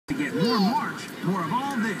To get more March, more of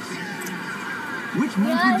all this. Which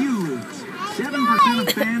month would you lose? 7% of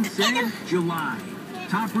fans said July.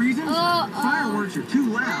 Top reasons? Fireworks are too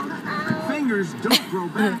loud. Fingers don't grow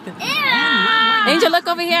back. Angel, look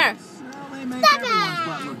over here. Well, they make everyone's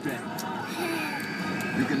butt look big.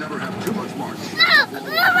 You can never have too much March.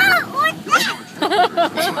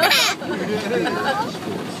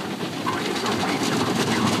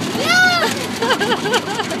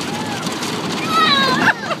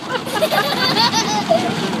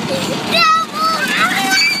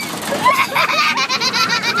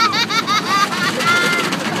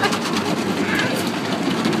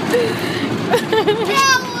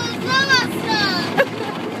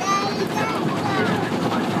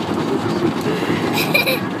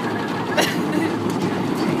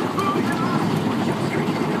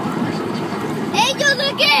 Angel,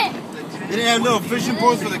 look it! They didn't have little fishing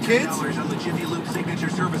poles for the kids? On the Jiffy Lube Signature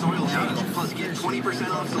Service oil change. Plus get 20%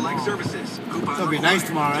 off select services. It'll be nice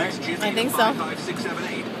tomorrow, right? I think so.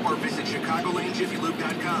 55678 or visit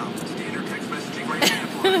ChicagoLaneJiffyLube.com. Standard text messaging right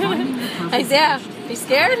now. Isaiah, you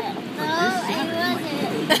scared? No, I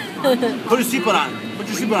wasn't. Put your seatbelt on. Put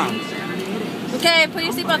your seatbelt on. Okay, put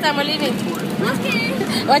your seatbelt on. We're leaving.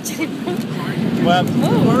 Okay. Watch it. What?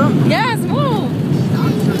 Move. Yes, move.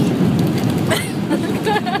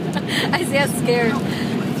 Isaiah's scared.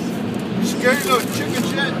 You scared little chicken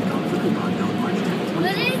shit?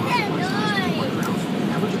 What is that noise?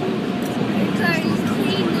 Your car is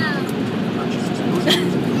clean now.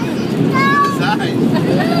 Inside.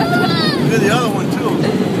 Look at the other one too.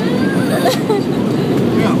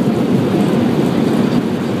 Yeah.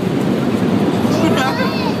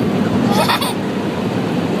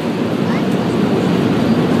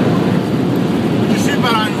 Put your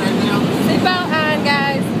seatbelt on right now. Seatbelt on,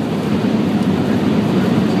 guys.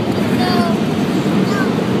 No.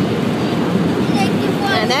 Thank you for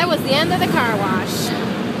And that was the end of the car wash.